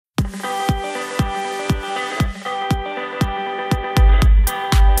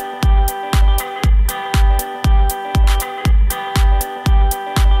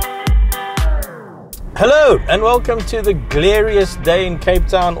Hello and welcome to the glorious day in Cape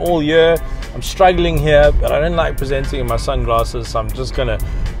Town all year. I'm struggling here, but I don't like presenting in my sunglasses, so I'm just gonna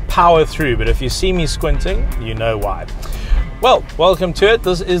power through. But if you see me squinting, you know why. Well, welcome to it.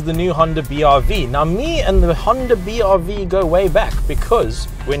 This is the new Honda BRV. Now, me and the Honda BRV go way back because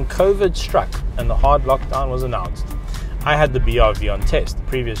when COVID struck and the hard lockdown was announced, I had the BRV on test, the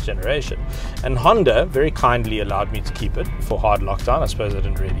previous generation. And Honda very kindly allowed me to keep it for hard lockdown. I suppose I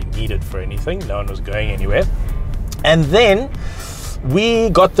didn't really need it for anything. No one was going anywhere. And then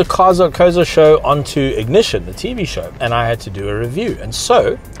we got the Cars.co.za show onto Ignition, the TV show, and I had to do a review. And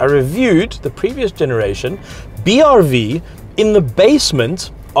so I reviewed the previous generation BRV in the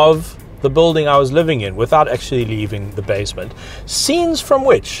basement of the building I was living in without actually leaving the basement. Scenes from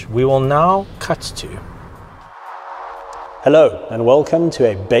which we will now cut to. Hello and welcome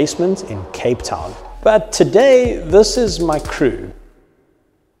to a basement in Cape Town. But today, this is my crew.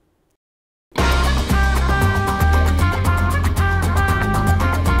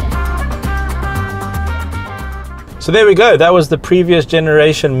 So there we go, that was the previous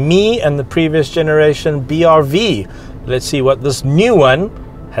generation me and the previous generation BRV. Let's see what this new one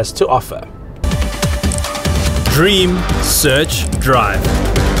has to offer. Dream, search, drive.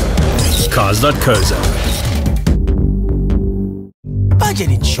 Cars.co.za.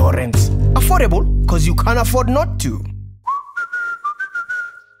 Budget insurance. Affordable because you can't afford not to.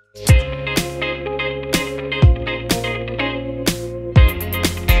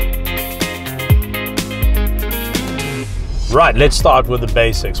 Right, let's start with the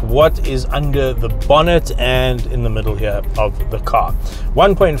basics. What is under the bonnet and in the middle here of the car?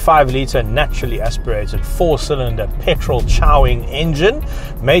 1.5 litre naturally aspirated 4-cylinder petrol chowing engine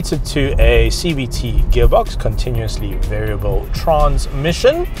mated to a CVT gearbox, continuously variable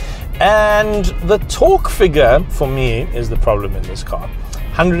transmission. And the torque figure for me is the problem in this car.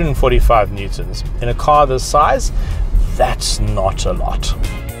 145 newtons. In a car this size, that's not a lot.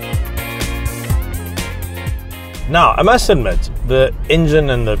 Now, I must admit, the engine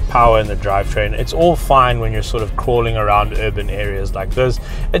and the power and the drivetrain, it's all fine when you're sort of crawling around urban areas like this.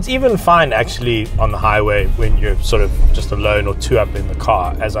 It's even fine actually on the highway when you're sort of just alone or two up in the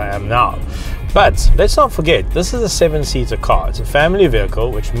car, as I am now. But let's not forget, this is a 7-seater car. It's a family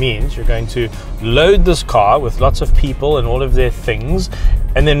vehicle, which means you're going to load this car with lots of people and all of their things.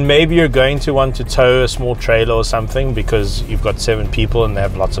 And then maybe you're going to want to tow a small trailer or something because you've got 7 people and they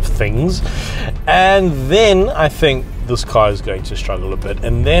have lots of things. And then I think this car is going to struggle a bit.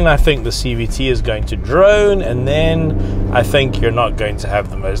 And then I think the CVT is going to drone. And then I think you're not going to have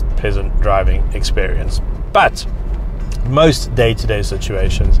the most pleasant driving experience. But most day-to-day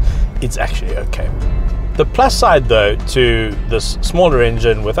situations, it's actually okay. The plus side though to this smaller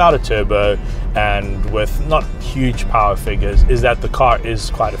engine without a turbo and with not huge power figures is that the car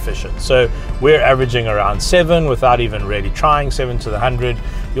is quite efficient. So we're averaging around 7 without even really trying, 7 to the 100.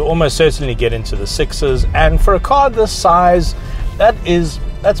 You'll almost certainly get into the 6s, and for a car this size,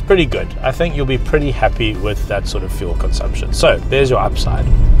 that's pretty good. I think you'll be pretty happy with that sort of fuel consumption. So there's your upside.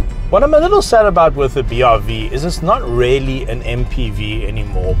 What I'm a little sad about with the BRV is it's not really an MPV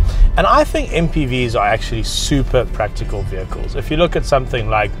anymore. And I think MPVs are actually super practical vehicles. If you look at something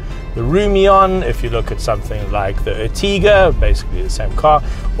like the Rumion, if you look at something like the Ertiga, basically the same car,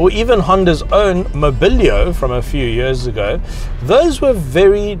 or even Honda's own Mobilio from a few years ago, those were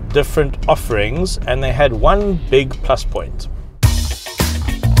very different offerings and they had one big plus point.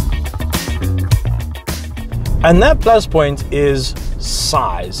 And that plus point is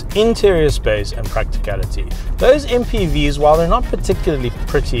size, interior space, and practicality. Those MPVs, while they're not particularly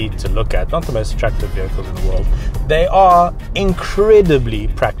pretty to look at, not the most attractive vehicles in the world, they are incredibly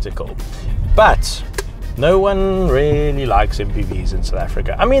practical. But no one really likes MPVs in South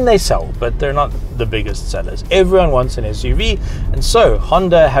Africa. I mean, they sell, but they're not the biggest sellers. Everyone wants an SUV, and so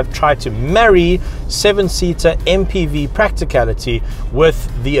Honda have tried to marry 7-seater MPV practicality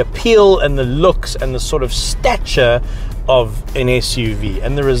with the appeal and the looks and the sort of stature of an SUV.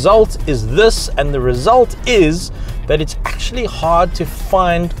 And the result is this, and the result is that it's actually hard to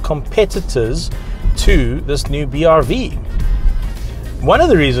find competitors to this new BRV. One of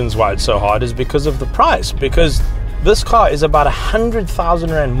the reasons why it's so hard is because of the price, because this car is about 100,000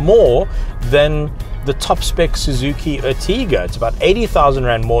 Rand more than the top spec Suzuki Ertiga. It's about 80,000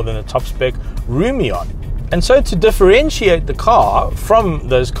 Rand more than the top spec Rumion. And so to differentiate the car from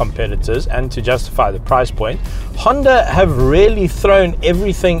those competitors and to justify the price point, Honda have really thrown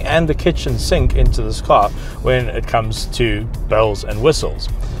everything and the kitchen sink into this car when it comes to bells and whistles.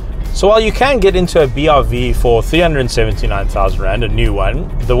 So while you can get into a BRV for 379,000 Rand, a new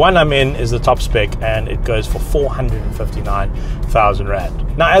one, the one I'm in is the top spec and it goes for 459,000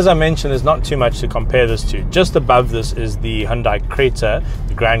 Rand. Now, as I mentioned, there's not too much to compare this to. Just above this is the Hyundai Creta,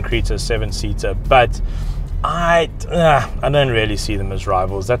 the Grand Creta 7-seater, but I don't really see them as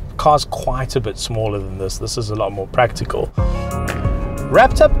rivals. That car's quite a bit smaller than this. This is a lot more practical.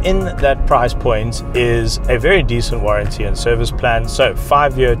 Wrapped up in that price point is a very decent warranty and service plan. So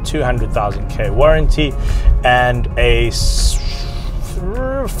 5-year, 200,000K warranty and a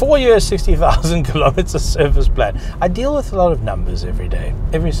 4-year, 60,000 kilometer service plan. I deal with a lot of numbers every day,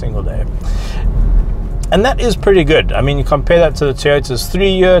 every single day. And that is pretty good. I mean, you compare that to the Toyota's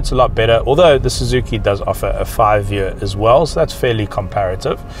 3-year, it's a lot better. Although the Suzuki does offer a 5-year as well, so that's fairly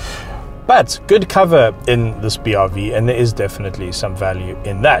comparative. But good cover in this BRV, and there is definitely some value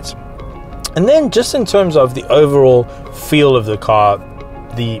in that. And then just in terms of the overall feel of the car,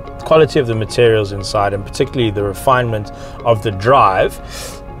 the quality of the materials inside, and particularly the refinement of the drive.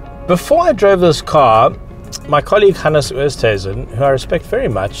 Before I drove this car, my colleague Hannes Oosthuizen, who I respect very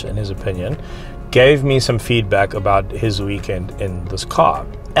much in his opinion, gave me some feedback about his weekend in this car.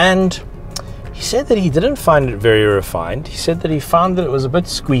 And he said that he didn't find it very refined. He said that he found that it was a bit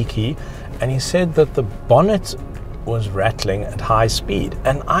squeaky, and he said that the bonnet was rattling at high speed.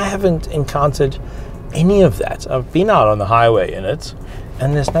 And I haven't encountered any of that. I've been out on the highway in it,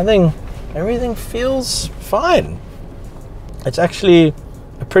 and there's nothing, everything feels fine. It's actually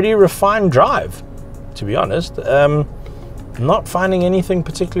a pretty refined drive, to be honest. Not finding anything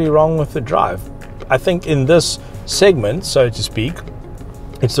particularly wrong with the drive. I think in this segment, so to speak,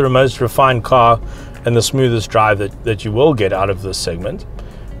 it's the most refined car and the smoothest drive that you will get out of this segment.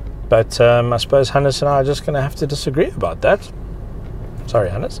 But I suppose Hannes and I are just going to have to disagree about that. Sorry,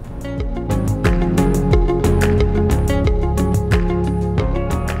 Hannes.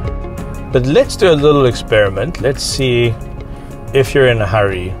 But let's do a little experiment. Let's see, if you're in a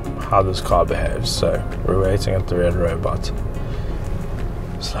hurry, how this car behaves. So we're waiting at the red robot.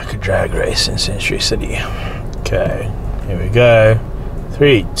 It's like a drag race in Century City. Okay, here we go.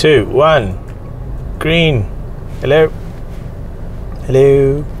 3, 2, 1. Green. Hello.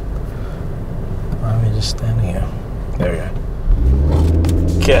 Hello. Why are we just standing here? There we go.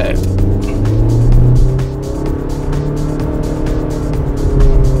 Okay.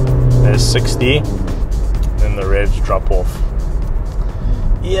 There's 60. Then the reds drop off.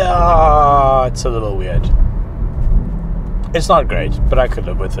 Yeah, it's a little weird. It's not great, but I could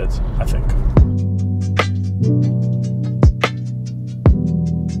live with it, I think.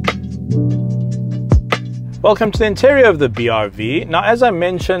 Welcome to the interior of the BRV. Now, as I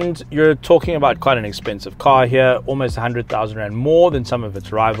mentioned, you're talking about quite an expensive car here, almost 100,000 Rand more than some of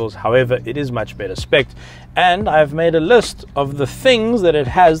its rivals. However, it is much better spec, and I've made a list of the things that it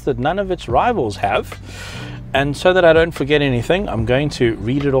has that none of its rivals have. And so that I don't forget anything, I'm going to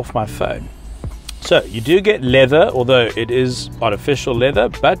read it off my phone. So you do get leather, although it is artificial leather,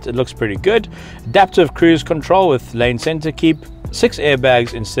 but it looks pretty good. Adaptive cruise control with lane center keep, 6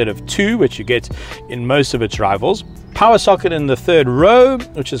 airbags instead of 2, which you get in most of its rivals. Power socket in the 3rd row,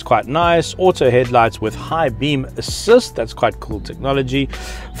 which is quite nice. Auto headlights with high beam assist, that's quite cool technology.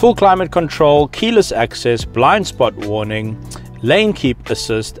 Full climate control, keyless access, blind spot warning, lane keep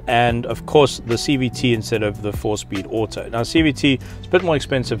assist, and of course the CVT instead of the 4-speed auto. Now CVT is a bit more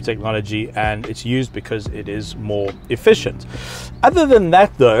expensive technology, and it's used because it is more efficient. Other than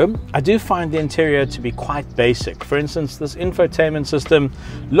that though, I do find the interior to be quite basic. For instance, this infotainment system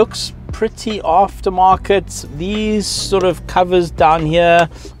looks pretty aftermarket. These sort of covers down here,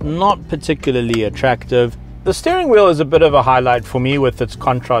 not particularly attractive. The steering wheel is a bit of a highlight for me with its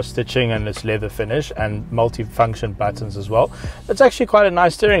contrast stitching and its leather finish and multi-function buttons as well. It's actually quite a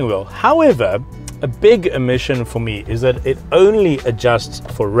nice steering wheel. However, a big omission for me is that it only adjusts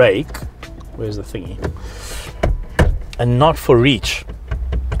for rake, where's the thingy, and not for reach.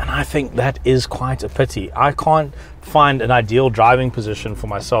 And I think that is quite a pity. I can't find an ideal driving position for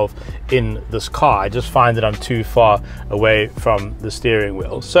myself in this car. I just find that I'm too far away from the steering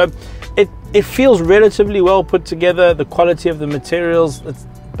wheel. So it feels relatively well put together. The quality of the materials, it's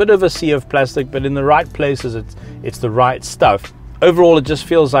a bit of a sea of plastic, but in the right places it's the right stuff. Overall, it just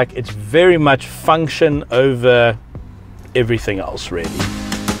feels like it's very much function over everything else, really.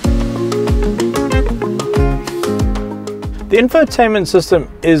 The infotainment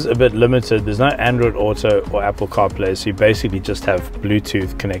system is a bit limited. There's no Android Auto or Apple CarPlay, so you basically just have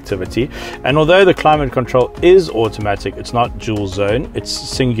Bluetooth connectivity. And although the climate control is automatic, it's not dual zone, it's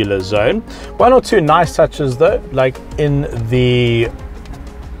singular zone. One or two nice touches though, like in the,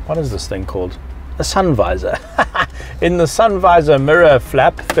 what is this thing called? A sun visor. In the sun visor mirror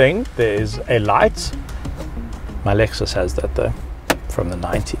flap thing, there is a light. My Lexus has that though, from the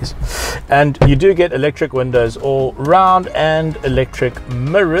 90s. And you do get electric windows all round and electric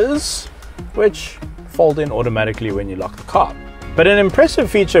mirrors, which fold in automatically when you lock the car. But an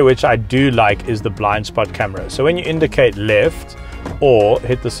impressive feature which I do like is the blind spot camera. So when you indicate left or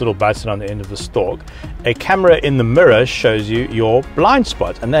hit this little button on the end of the stalk, a camera in the mirror shows you your blind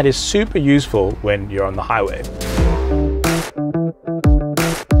spot, and that is super useful when you're on the highway.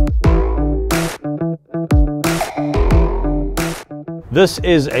 This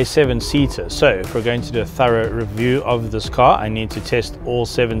is a 7-seater, so if we're going to do a thorough review of this car, I need to test all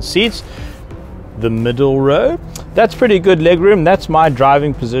 7 seats. The middle row, that's pretty good legroom. That's my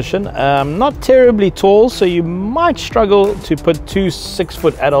driving position. Not terribly tall, so you might struggle to put 2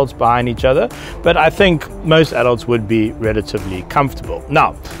 6-foot adults behind each other, but I think most adults would be relatively comfortable.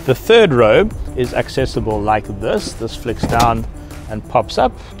 Now, the third row is accessible like this. This flicks down and pops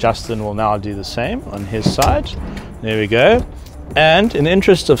up. Justin will now do the same on his side. There we go. And in the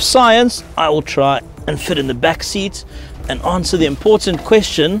interest of science, I will try and fit in the back seat and answer the important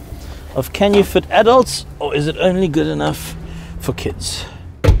question of, can you fit adults, or is it only good enough for kids?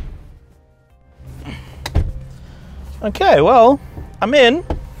 Okay, well, I'm in.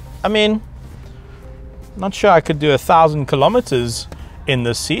 I mean, not sure I could do 1,000 kilometers in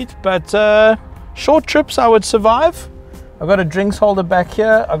this seat, but short trips I would survive. I've got a drinks holder back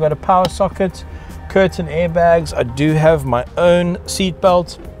here. I've got a power socket, curtain airbags. I do have my own seat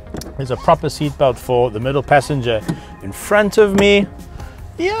belt. There's a proper seat belt for the middle passenger in front of me.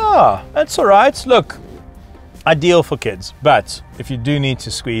 Yeah, that's all right. Look, ideal for kids, but if you do need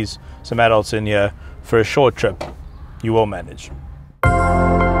to squeeze some adults in here for a short trip, you will manage.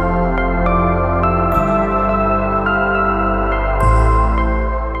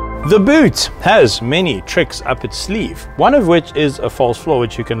 The boot has many tricks up its sleeve, one of which is a false floor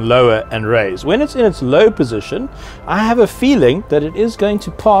which you can lower and raise. When it's in its low position, I have a feeling that it is going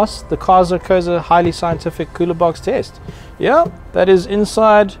to pass the Cars.co.za highly scientific cooler box test. Yeah, that is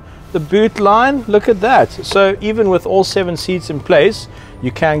inside the boot line. Look at that. So even with all 7 seats in place,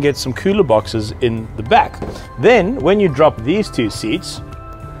 you can get some cooler boxes in the back. Then when you drop these 2 seats,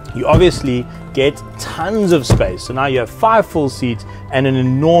 you obviously get tons of space. So now you have 5 full seats and an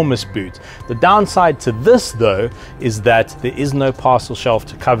enormous boot. The downside to this though is that there is no parcel shelf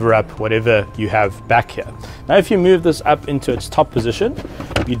to cover up whatever you have back here. Now if you move this up into its top position,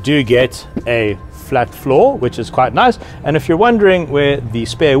 you do get a flat floor, which is quite nice. And if you're wondering where the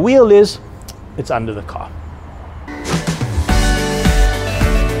spare wheel is, it's under the car.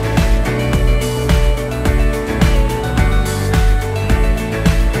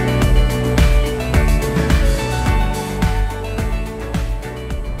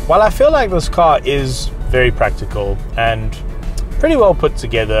 While I feel like this car is very practical and pretty well put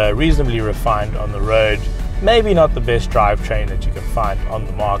together, reasonably refined on the road, maybe not the best drivetrain that you can find on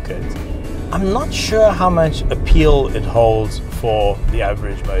the market, I'm not sure how much appeal it holds for the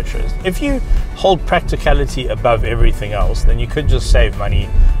average motorist. If you hold practicality above everything else, then you could just save money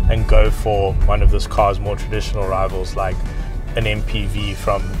and go for one of this car's more traditional rivals like an MPV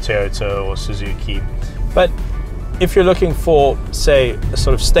from Toyota or Suzuki. But if you're looking for, say, a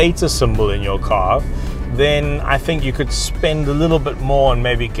sort of status symbol in your car, then I think you could spend a little bit more and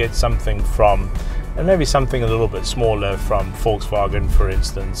maybe get something from, and maybe something a little bit smaller from Volkswagen, for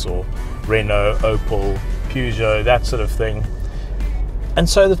instance, or Renault, Opel, Peugeot, that sort of thing. And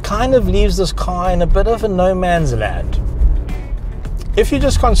so that kind of leaves this car in a bit of a no man's land. If you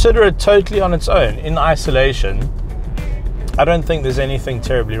just consider it totally on its own, in isolation, I don't think there's anything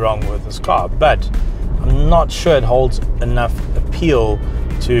terribly wrong with this car, but I'm not sure it holds enough appeal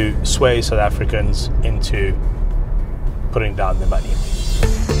to sway South Africans into putting down their money.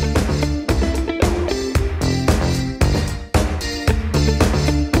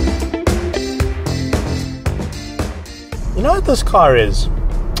 You know what this car is?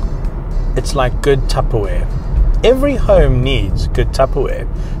 It's like good Tupperware. Every home needs good Tupperware,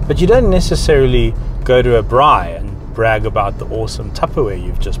 but you don't necessarily go to a braai and brag about the awesome Tupperware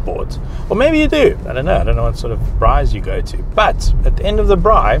you've just bought. Or maybe you do. I don't know what sort of braais you go to. But at the end of the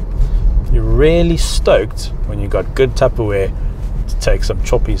braai, you're really stoked when you got good Tupperware to take some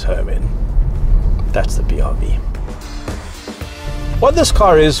choppies home in. That's the BRV. What this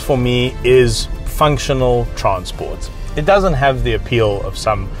car is for me is functional transport. It doesn't have the appeal of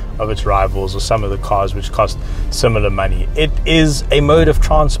some of its rivals or some of the cars which cost similar money. It is a mode of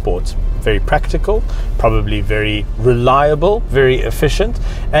transport. Very practical, probably very reliable, very efficient.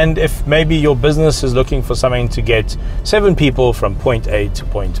 And if maybe your business is looking for something to get 7 people from point A to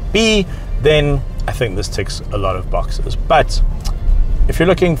point B, then I think this ticks a lot of boxes. But if you're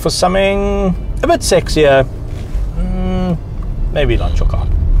looking for something a bit sexier, maybe not your car.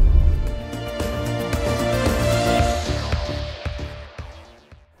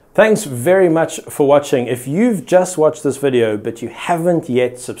 Thanks very much for watching. If you've just watched this video but you haven't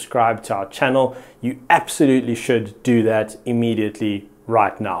yet subscribed to our channel, you absolutely should do that immediately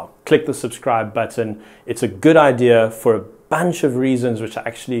right now. Click the subscribe button. It's a good idea for a bunch of reasons which I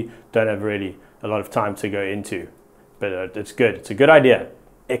actually don't have really a lot of time to go into. But it's good. It's a good idea.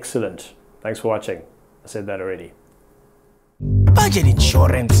 Excellent. Thanks for watching. I said that already. Budget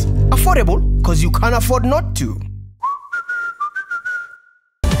insurance. Affordable because you can't afford not to.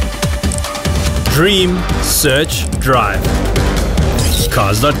 Dream, search, drive.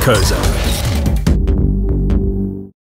 Cars.co.za.